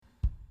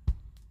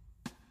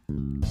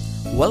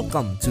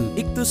Welcome to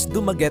Ictus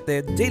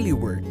Dumaguete Daily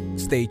Word.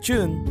 Stay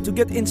tuned to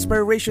get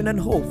inspiration and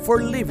hope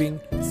for living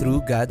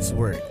through God's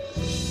Word.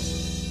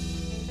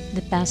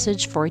 The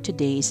passage for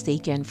today is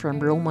taken from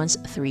Romans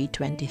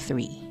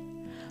 3:23.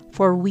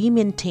 For we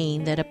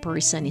maintain that a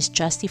person is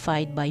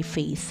justified by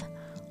faith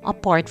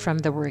apart from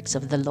the works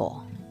of the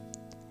law.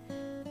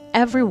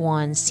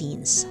 Everyone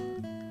sins.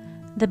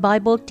 The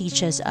Bible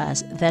teaches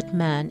us that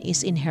man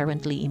is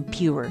inherently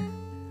impure.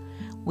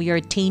 We are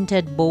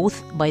tainted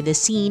both by the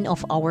sin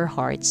of our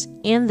hearts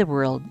and the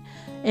world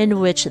in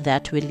which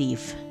that we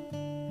live.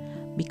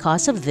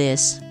 Because of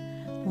this,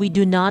 we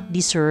do not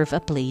deserve a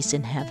place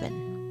in heaven.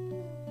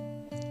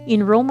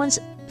 In Romans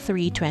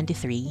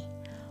 3:23,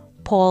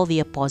 Paul the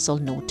Apostle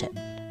noted,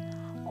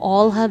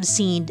 "All have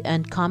sinned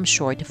and come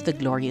short of the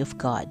glory of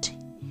God."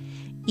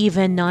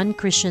 Even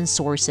non-Christian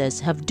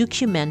sources have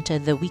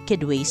documented the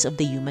wicked ways of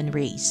the human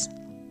race.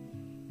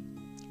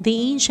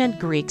 The ancient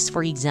Greeks,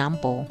 for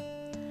example,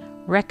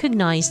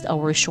 recognized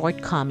our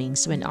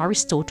shortcomings when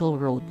Aristotle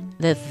wrote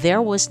that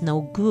there was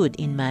no good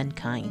in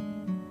mankind.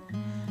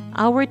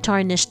 Our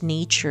tarnished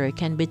nature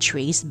can be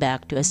traced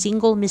back to a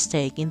single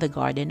mistake in the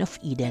Garden of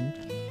Eden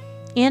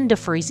and the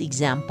first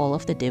example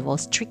of the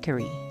devil's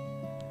trickery.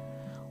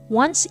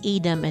 Once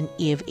Adam and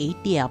Eve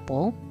ate the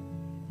apple,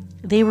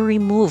 they were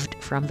removed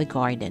from the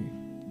garden.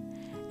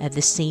 At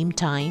the same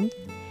time,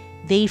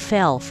 they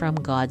fell from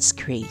God's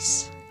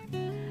grace.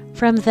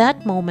 From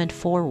that moment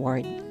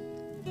forward,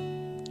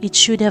 it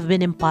should have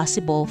been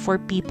impossible for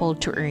people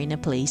to earn a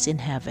place in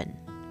heaven.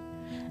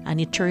 An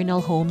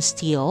eternal home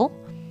still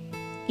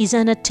is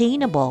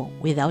unattainable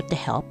without the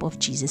help of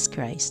Jesus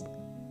Christ.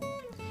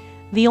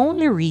 The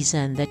only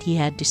reason that he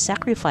had to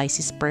sacrifice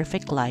his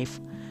perfect life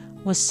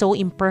was so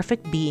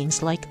imperfect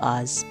beings like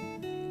us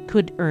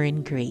could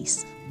earn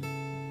grace.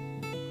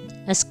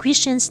 As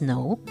Christians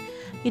know,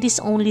 it is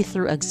only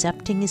through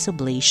accepting his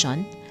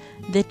oblation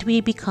that we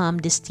become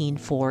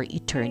destined for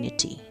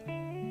eternity.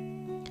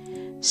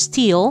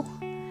 Still,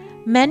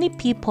 many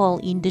people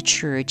in the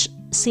church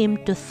seem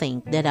to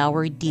think that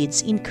our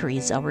deeds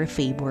increase our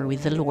favor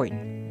with the Lord.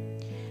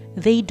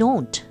 They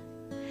don't.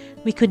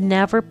 We could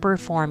never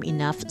perform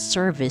enough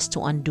service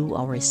to undo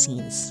our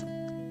sins.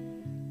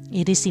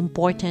 It is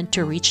important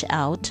to reach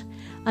out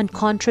and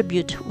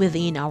contribute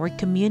within our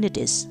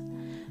communities,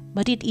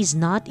 but it is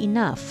not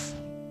enough.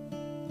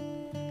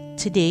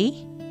 Today,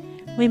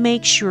 we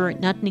make sure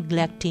not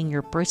neglecting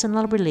your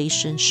personal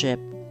relationship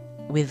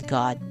with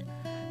God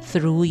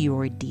through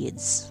your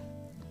deeds.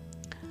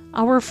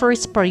 Our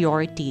first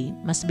priority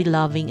must be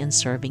loving and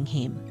serving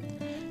Him.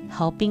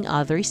 Helping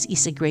others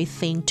is a great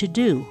thing to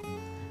do,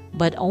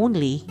 but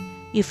only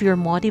if your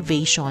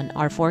motivation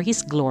are for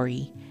His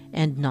glory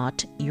and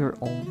not your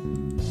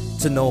own.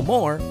 To know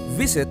more,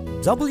 visit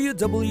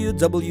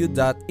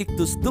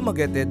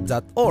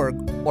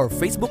www.ictusdumaguete.org or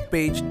Facebook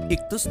page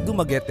Ictus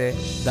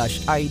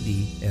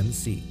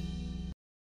Dumaguete-IDMC.